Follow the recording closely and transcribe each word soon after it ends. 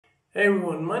Hey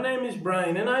everyone, my name is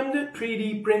Brian and I'm the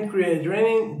 3D print creator, and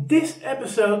in this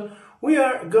episode we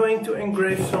are going to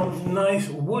engrave some nice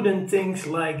wooden things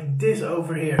like this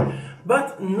over here.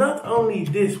 But not only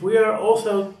this, we are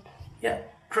also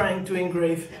trying to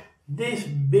engrave this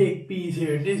big piece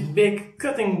here, this big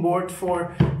cutting board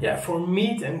for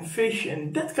meat and fish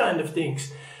and that kind of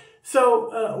things.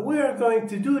 So we are going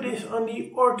to do this on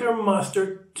the Ortur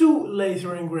Master II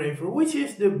laser engraver, which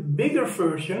is the bigger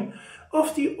version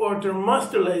of the Ortur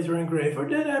Master laser engraver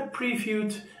that I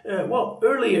previewed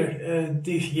earlier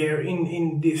this year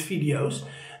in these videos.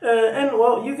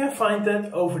 You can find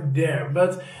that over there.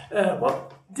 But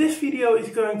this video is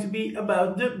going to be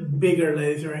about the bigger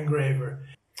laser engraver.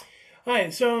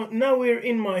 Hi, so now we're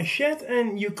in my shed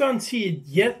and you can't see it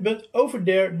yet, but over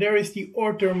there is the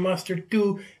Ortur Master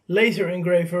II laser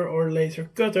engraver or laser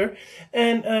cutter.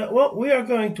 And we are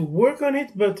going to work on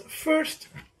it, but first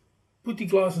put the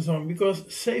glasses on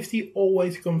because safety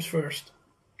always comes first.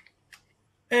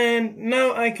 And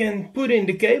now I can put in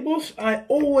the cables. I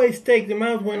always take them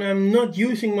out when I'm not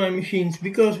using my machines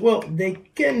because, well, they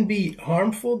can be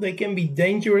harmful, they can be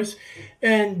dangerous,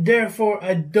 and therefore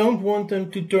I don't want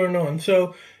them to turn on.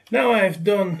 So now I've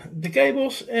done the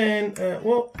cables and,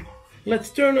 let's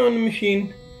turn on the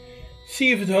machine,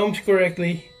 see if it homes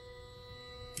correctly,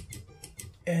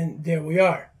 and there we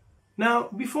are. Now,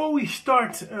 before we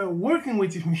start working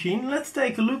with this machine, let's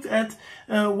take a look at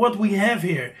what we have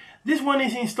here. This one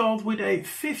is installed with a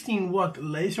 15 watt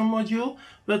laser module,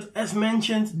 but as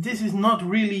mentioned, this is not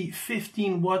really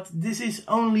 15 watt, this is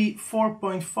only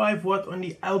 4.5 watt on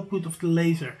the output of the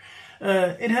laser.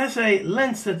 It has a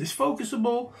lens that is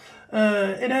focusable,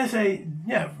 it has a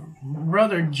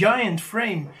rather giant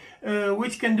frame,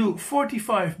 which can do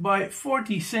 45 by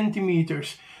 40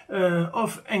 centimeters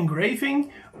of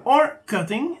engraving or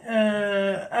cutting,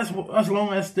 as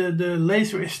long as the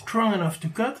laser is strong enough to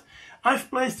cut.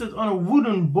 I've placed it on a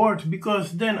wooden board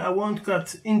because then I won't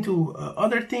cut into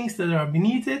other things that are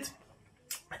beneath it.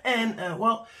 And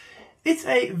it's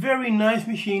a very nice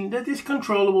machine that is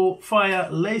controllable via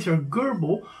Laser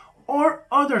Gerbil or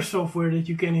other software that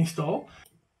you can install.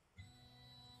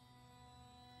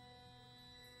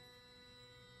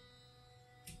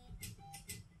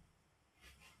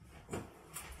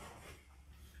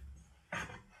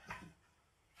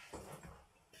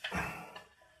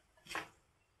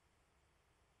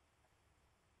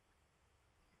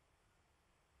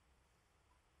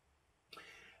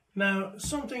 Now,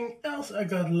 something else I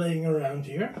got laying around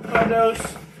here are those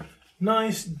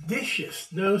nice dishes.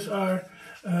 Those are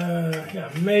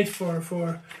made for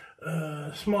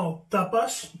small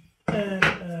tapas, and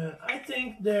I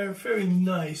think they're very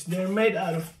nice. They're made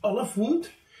out of olive wood,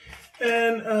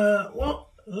 and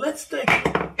let's take.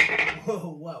 Whoa,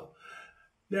 wow!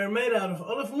 They're made out of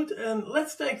olive wood, and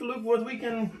let's take a look what we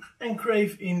can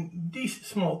engrave in these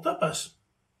small tapas.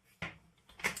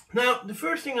 Now, the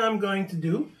first thing I'm going to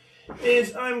do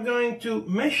is I'm going to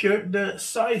measure the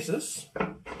sizes,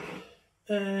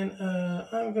 and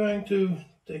I'm going to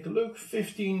take a look.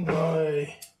 15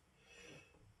 by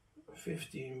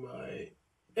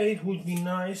 8 would be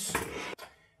nice.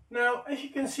 Now, as you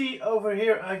can see over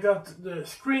here, I got the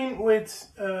screen with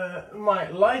my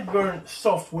Lightburn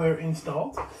software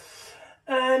installed.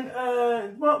 And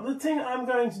the thing I'm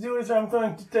going to do is I'm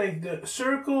going to take the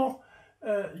circle,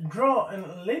 draw an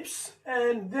ellipse,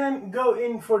 and then go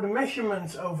in for the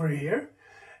measurements over here.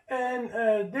 And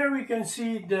there we can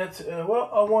see that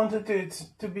I wanted it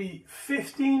to be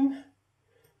 15,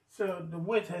 so the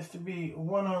width has to be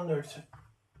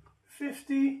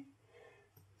 150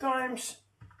 times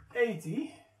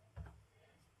 80,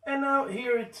 and now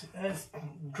here it has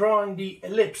drawn the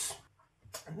ellipse.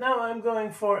 Now I'm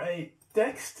going for a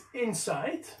text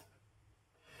inside,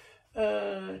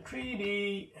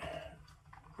 3D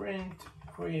print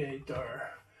creator.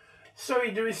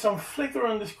 Sorry, there is some flicker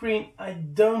on the screen. I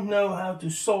don't know how to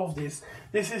solve this.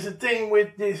 This is a thing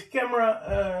with this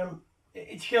camera.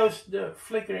 It shows the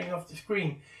flickering of the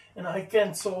screen and I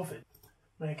can't solve it.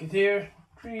 Make it here,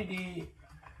 3D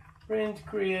print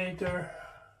creator.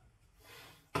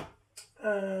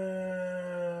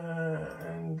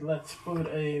 And let's put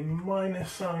a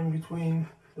minus sign between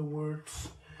the words.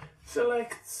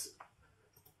 Select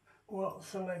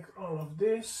all of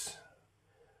this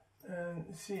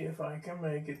and see if I can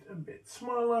make it a bit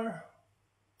smaller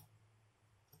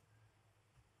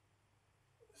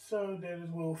so that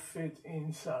it will fit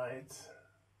inside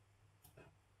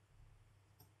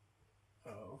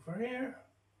over here.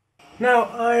 Now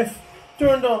I've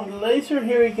turned on the laser.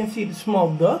 Here you can see the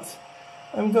small dot.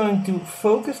 I'm going to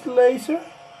focus the laser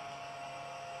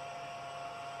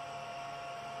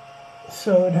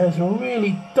So it has a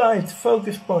really tight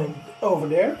focus point over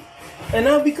there. And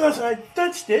now because I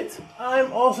touched it,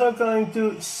 I'm also going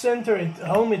to center it,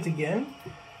 home it again.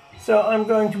 So I'm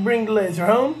going to bring the laser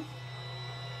home.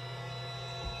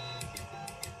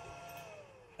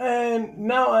 And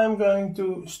now I'm going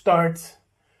to start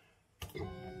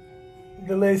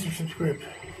the laser subscript.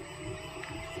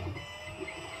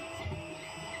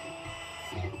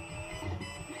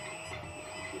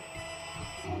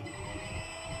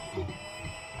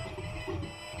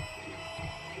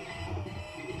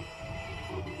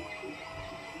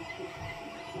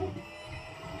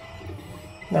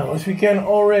 Now, as we can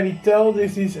already tell,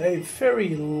 this is a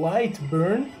very light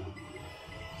burn.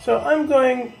 So I'm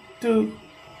going to,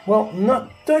 well,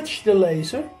 not touch the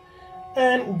laser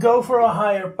and go for a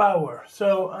higher power.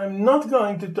 So I'm not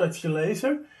going to touch the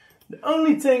laser. The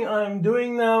only thing I'm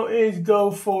doing now is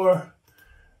go for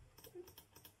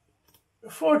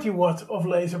 40 watt of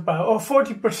laser power, or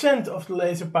 40% of the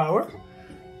laser power.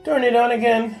 Turn it on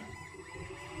again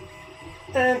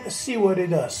and see what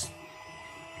it does.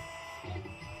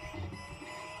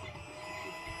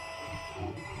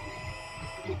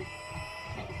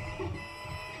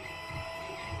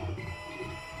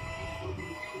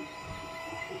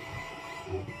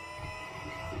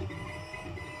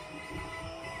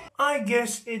 I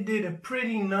guess it did a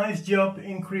pretty nice job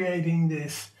in creating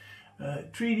this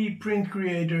 3D print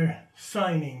creator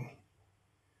signing.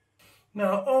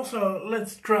 Now also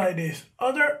let's try this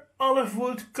other olive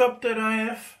wood cup that I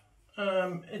have.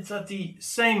 It's at the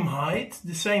same height,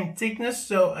 the same thickness,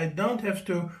 so I don't have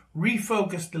to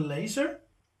refocus the laser.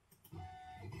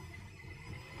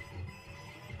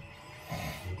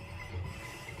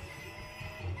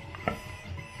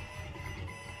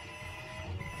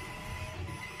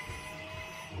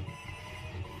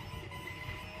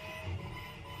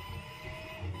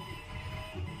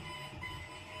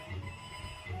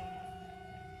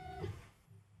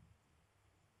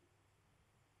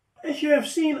 As you have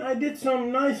seen, I did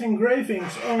some nice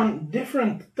engravings on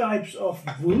different types of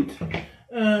wood,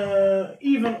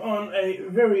 even on a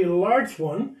very large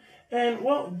one. And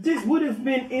well, this would have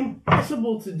been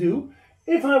impossible to do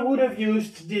if I would have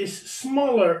used this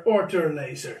smaller Ortur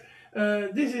laser.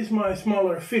 This is my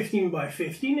smaller 15 by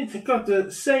 15. It's got the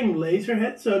same laser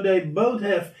head, so they both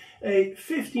have a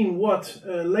 15 watt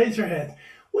laser head,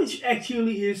 which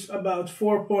actually is about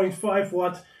 4.5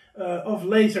 watt of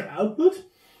laser output.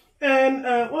 And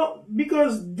well,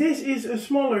 because this is a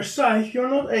smaller size, you're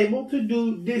not able to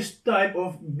do this type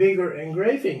of bigger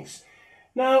engravings.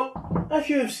 Now, as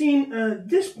you have seen,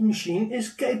 this machine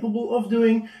is capable of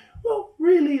doing, well,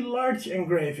 really large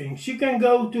engravings. You can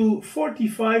go to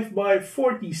 45 by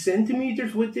 40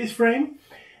 centimeters with this frame.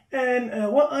 And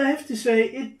well, I have to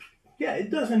say,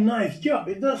 it does a nice job.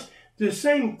 It does the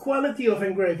same quality of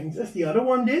engravings as the other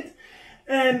one did.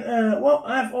 And well,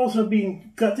 I've also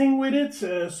been cutting with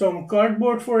it, some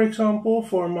cardboard, for example,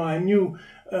 for my new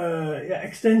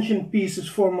extension pieces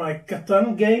for my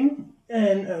Catan game.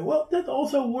 And well, that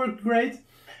also worked great.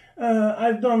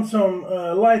 I've done some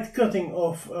light cutting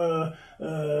of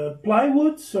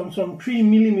plywood, some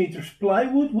 3mm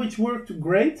plywood, which worked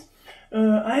great.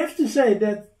 I have to say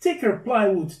that thicker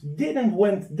plywood didn't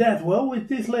went that well with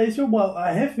this laser, while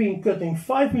I have been cutting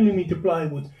 5mm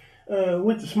plywood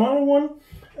with the smaller one.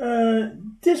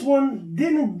 This one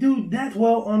didn't do that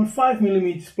well on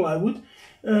 5mm plywood.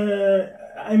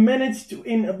 I managed to,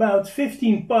 in about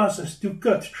 15 passes, to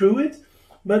cut through it,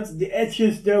 but the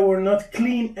edges there were not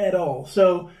clean at all.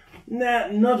 So, nah,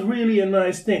 not really a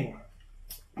nice thing.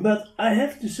 But I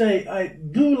have to say, I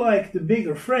do like the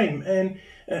bigger frame, and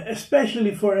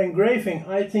especially for engraving,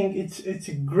 I think it's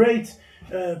a great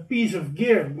piece of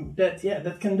gear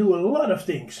that can do a lot of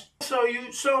things. So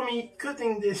you saw me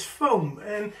cutting this foam,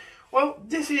 and well,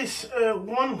 this is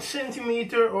 1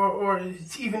 centimeter, or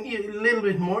it's even a little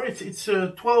bit more. It's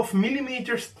 12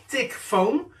 millimeters thick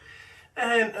foam,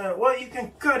 and well, you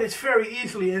can cut it very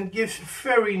easily and gives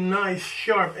very nice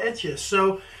sharp edges.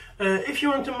 So if you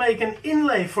want to make an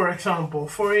inlay, for example,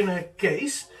 for in a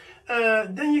case,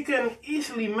 then you can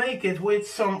easily make it with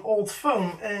some old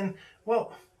foam, and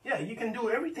well, yeah, you can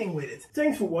do everything with it.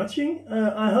 Thanks for watching.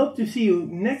 I hope to see you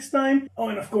next time. Oh,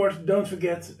 and of course, don't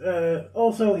forget,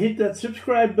 also hit that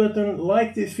subscribe button,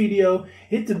 like this video,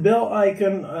 hit the bell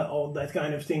icon, all that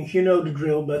kind of things. You know the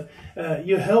drill, but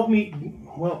you help me,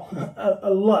 well, a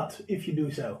lot if you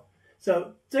do so.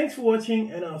 So, thanks for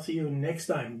watching, and I'll see you next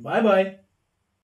time. Bye-bye.